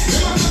like? They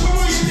want to come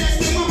on your neck.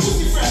 They want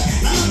pussy fresh.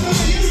 Now I'm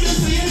telling you this,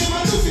 so you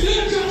never do it.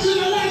 Here comes the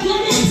light.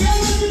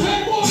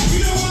 Hey, boy. We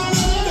don't want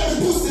to know that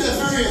pussy that's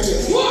for real.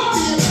 What?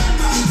 See a bad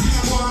man, see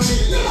a boy,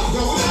 no.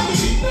 Go down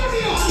the beat.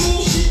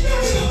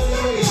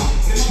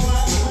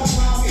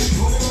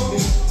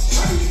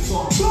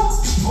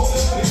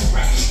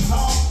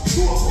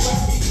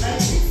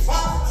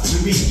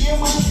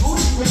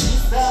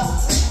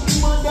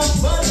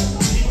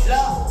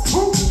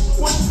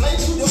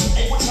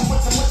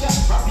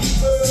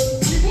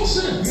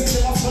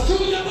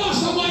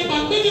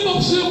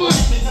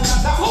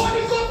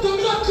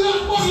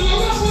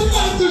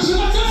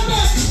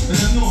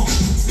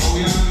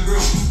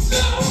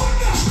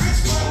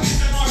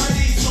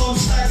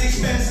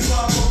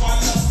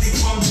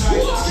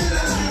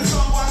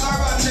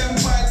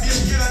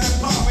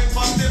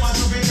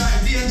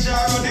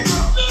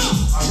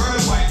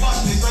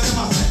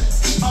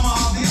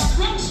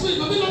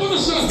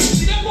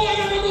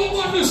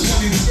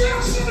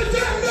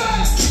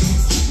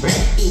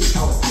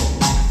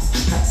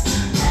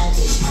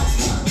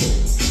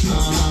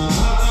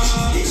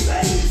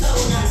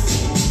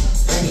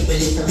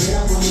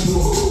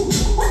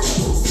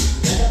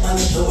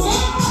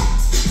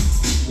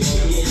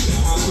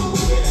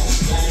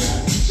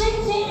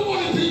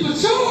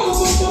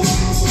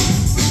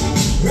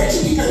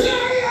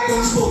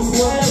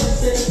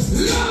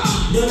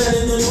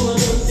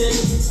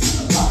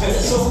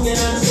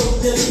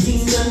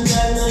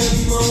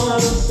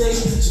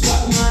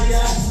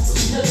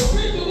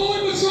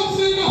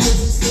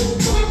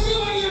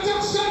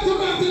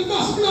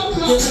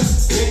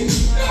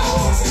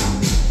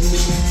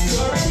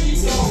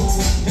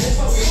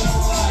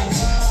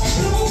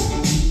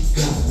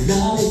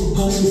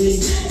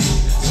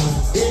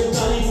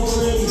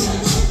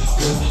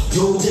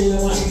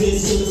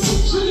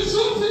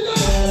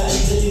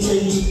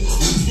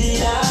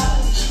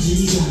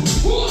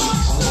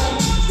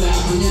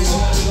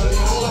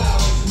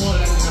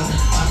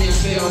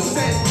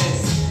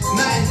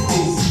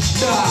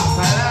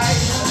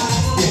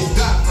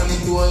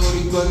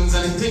 Guns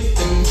and take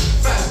them,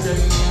 fast them,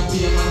 and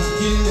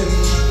kill them.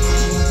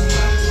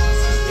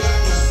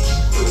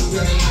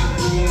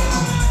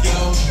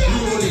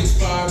 Rolling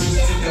far, we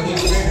sit there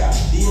with Reda,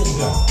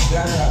 Danger,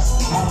 Garras,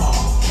 Hammer,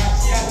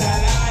 Catch Yat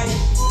alive,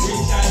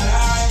 Rich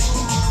alive.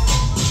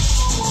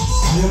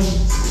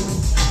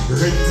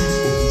 Ready,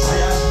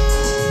 tired.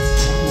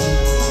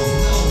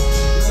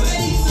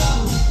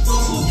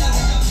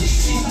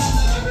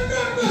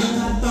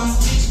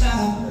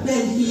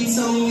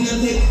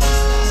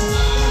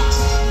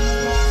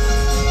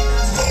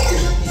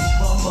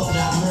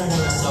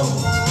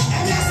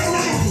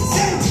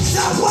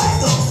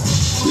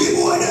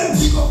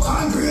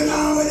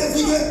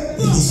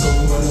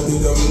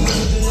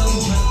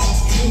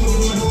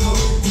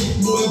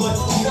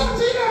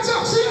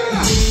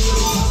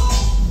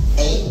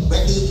 Hey,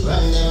 ready,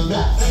 run them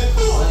black. When I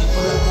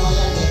pull up all I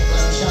get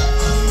one shot.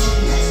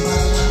 Next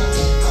man, I'm a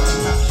big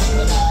contract.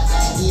 But I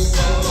see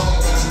so long.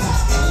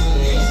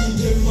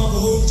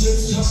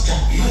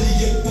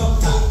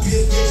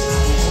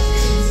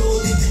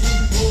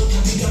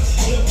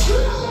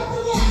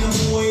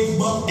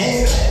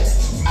 Hey,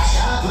 I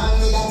shot man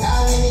with a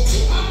car in it.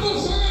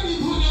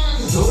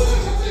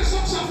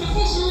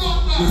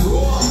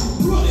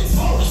 Run it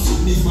for a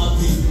sydney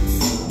monkey.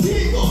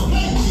 Big on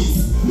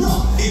Nikes.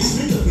 No, it's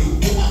little bit.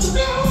 They want to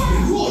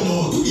roll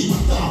on to the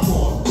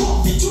backboard.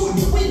 Coffee through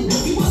the window,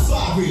 he was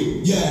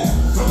sorry. Yeah,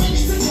 from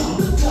anything on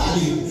the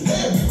cloudy.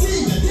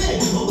 Everything that they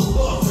do on the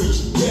bar fridge.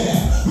 Yeah,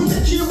 we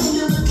make you when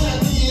you're the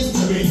cloudy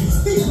history.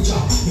 Big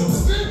job, no,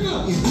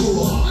 it's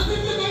cool.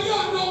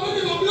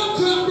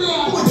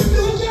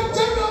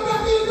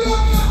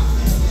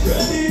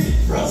 Ready?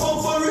 Press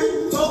up for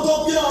it. Talk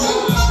up, yo.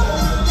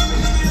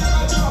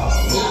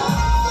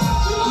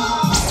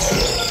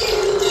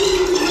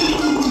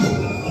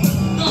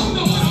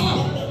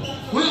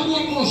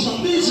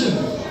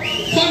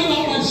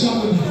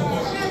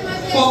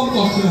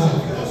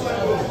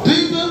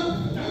 People,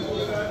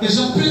 there's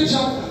a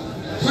picture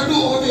for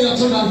nobody here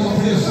tonight to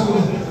play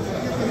food.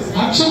 I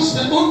trust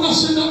them, I'm not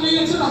sitting up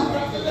here tonight.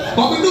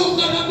 But we don't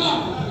get that back.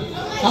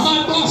 And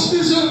my boss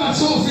deserves that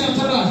Sophia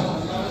tonight.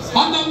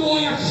 And the boy,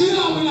 you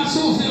kill with that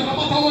Sophia, no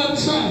matter what I'm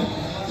trying.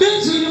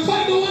 Lindsay, you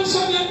find the one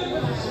song yet?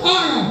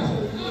 Alright.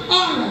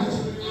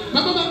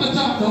 Remember the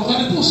talk now, because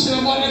the pussy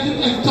and boy, they get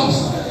like tough.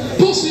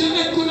 Pussy and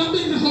head could have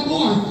been little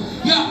more.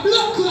 Yeah,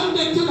 blood clot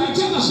dead tonight,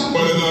 tell us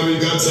something. Well, now we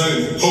got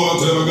time. How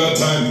much time we got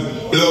time?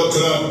 Blood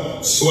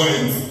clot,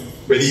 swine.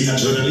 Ready, a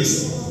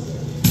journalist?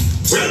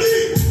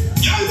 Ready?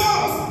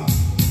 Yalba!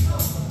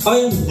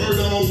 I'm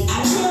Murder now. I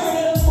heard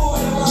them boy, I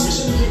was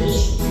wishing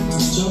British.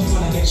 Jump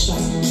when I get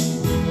shot.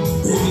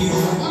 Ready,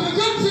 I'm a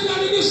good thing I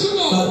did this to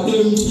know. at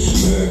them.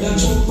 Murder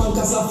jump and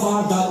cause I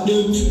fought at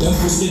them. Them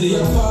pussy they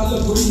a fall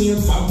up with me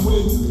and from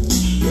win.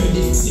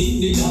 Ready,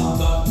 sit the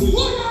dog at them.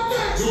 What are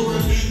they? You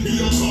ready? Be a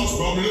cause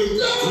problem.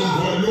 Don't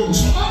boy, look.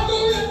 I'm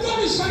going to get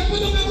this fight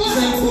with them.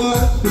 Say what?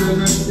 You're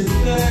not the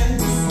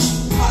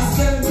place. I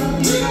said not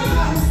the place.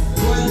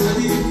 Why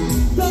ready?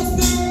 Plus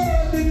the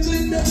world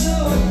between the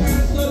love and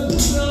not the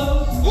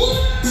love.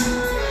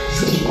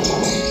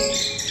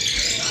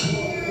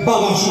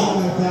 Baba shot.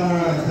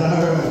 Alright.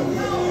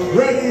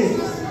 Ready?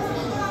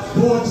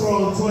 Fourth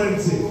round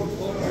 20.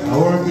 I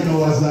working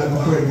hours like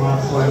my friend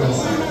Mark Finals.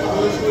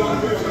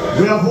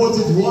 We have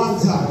voted one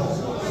time,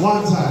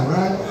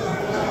 right?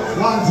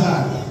 One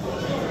time.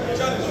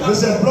 We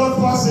said blood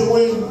posse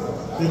win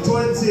the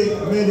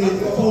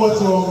 20-minute fourth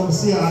round from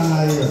see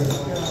Anna here.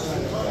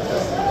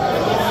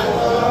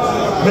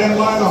 Then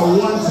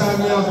one time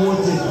we have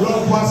voted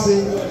blood posse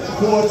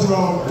fourth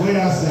round,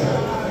 where I say.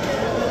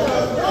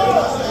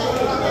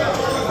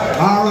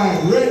 Alright,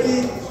 ready?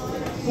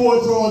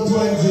 Fourth round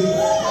 20.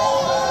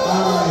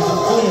 Alright,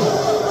 clear.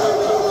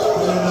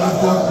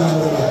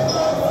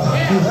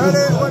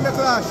 Ready for the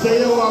clash. Say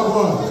you want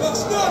one.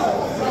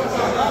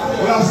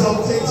 We have some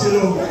things to do.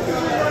 I'm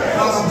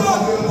going to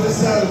up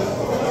yourself.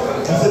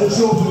 I said the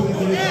trophy we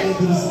can get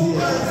into the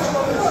stage.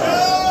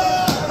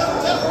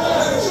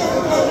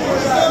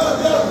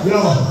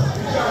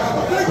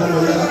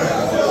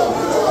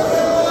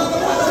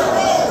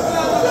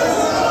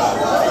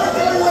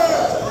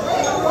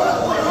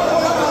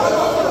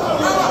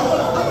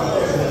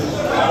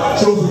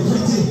 Trophy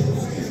pretty.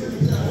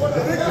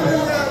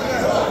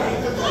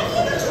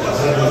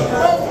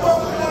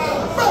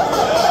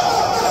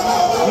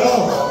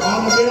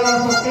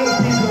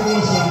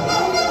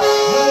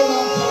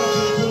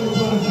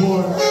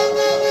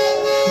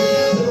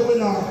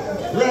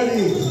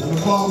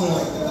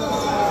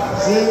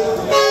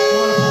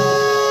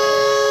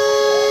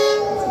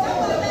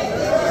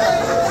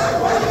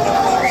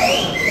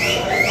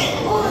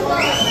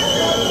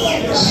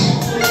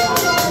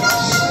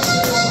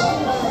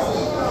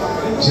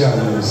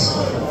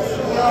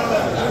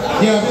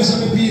 Yeah, these are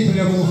the people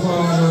that move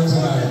forward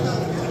tonight.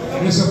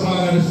 These are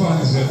all of the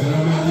fans, you know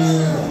what I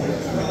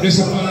mean? These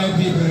are all of the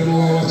people that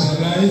move watching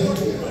live.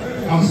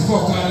 And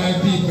fuck all of the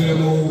people that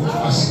move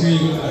are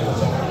screaming live.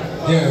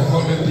 Yeah,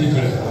 fuck them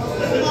people.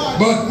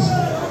 But,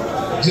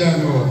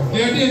 Jano,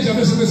 they're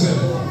dangerous, listen.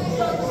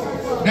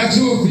 That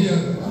trophy,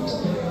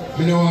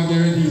 we don't want to get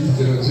ready to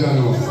do,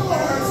 Jano.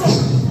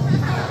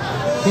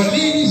 But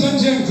ladies and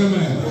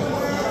gentlemen,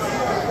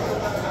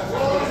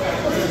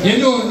 you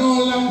know,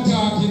 no long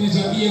talking is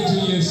a 8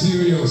 years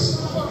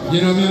serious. You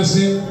know what I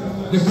say?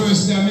 The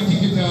first time I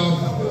kicked it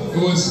off,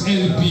 it was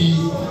LP,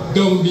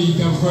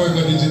 Downbeat and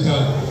Fergo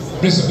Digital.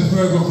 Bless up the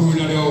Fergo crew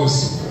in the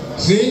house.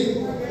 See?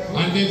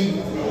 And then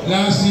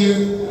last year,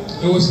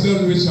 it was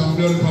done with some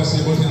done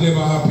posse, but it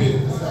never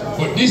happened.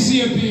 But this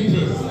year,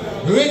 people,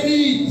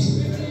 ready it.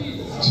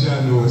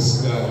 Jano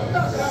style.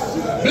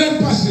 Blend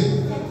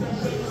posse.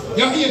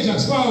 Your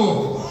Ajax,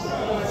 power.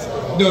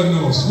 Don't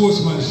know,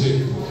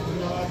 sportsmanship.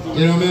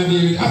 You know what I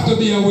mean? It have to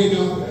be a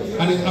winner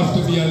and it have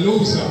to be a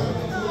loser.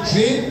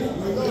 See?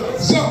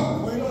 So,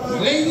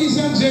 ladies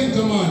and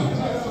gentlemen,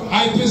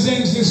 I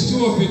present this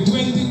trophy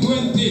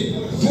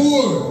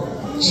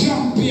 2024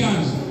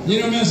 champion. You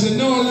know what I mean? So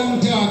no long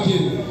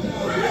talking.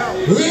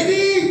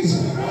 Ready?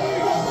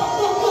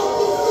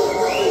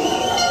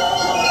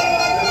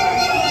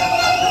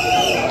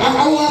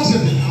 I want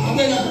it. I'm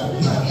gonna.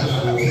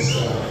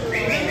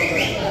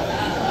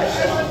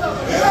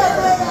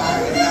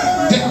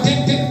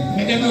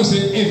 They know say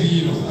heavy,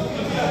 you know.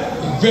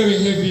 very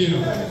heavy, you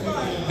know.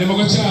 They're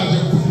going to charge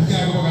you,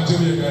 can't go back to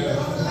Jamaica.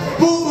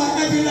 Boom, my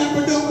heavy like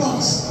a dumb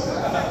box.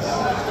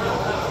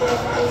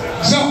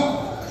 So,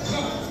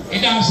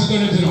 it also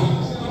going to know,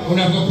 when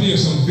I'm going to play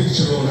some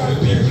picture for the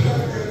people.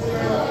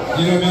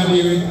 You know what I'm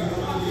doing?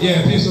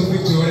 Yeah, play some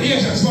picture.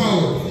 Yes, that's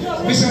forward.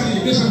 Listen,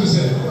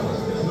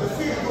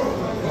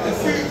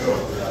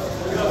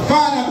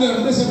 Father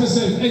blood, listen to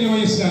yourself, anywhere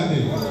you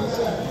standing.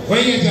 When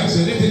you hear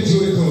Jackson, let him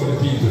show it to the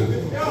people.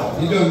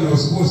 You don't know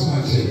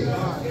sportsmanship.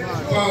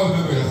 Forward,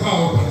 my brother,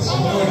 forward,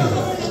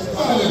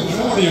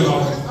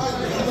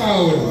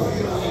 forward.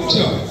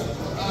 So,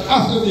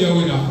 after the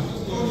winner,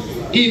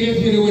 even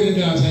if you're the winning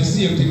dance, I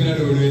see him taking that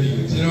over the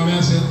wedding. You know what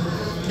I'm saying?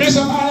 There's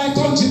some other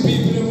country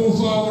people that move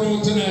forward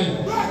on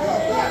tonight.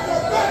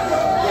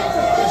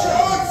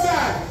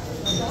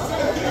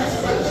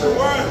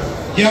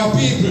 Yo,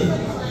 people,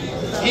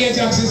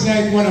 Ajax is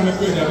like one of my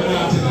brothers, but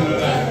not in the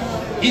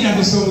life. In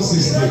the soul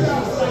system.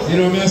 You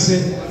know what I'm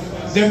saying?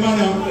 The man,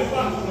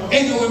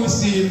 anywhere we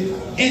see him,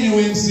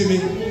 anywhere we see me,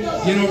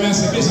 you know what I'm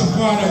saying? There's some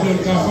father blood,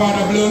 because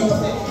father blood,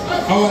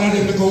 I want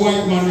to look a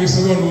white man who used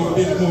to run with a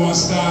big more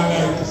star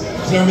like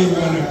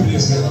Flamingo and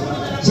place.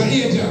 So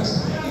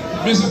Ajax,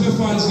 bless up the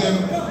fans them,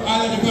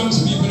 all of the Bronx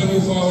people that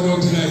move forward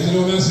out tonight, you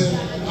know what I'm saying?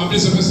 I'm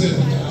bless up the set,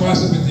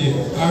 pass up the day,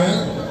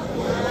 alright?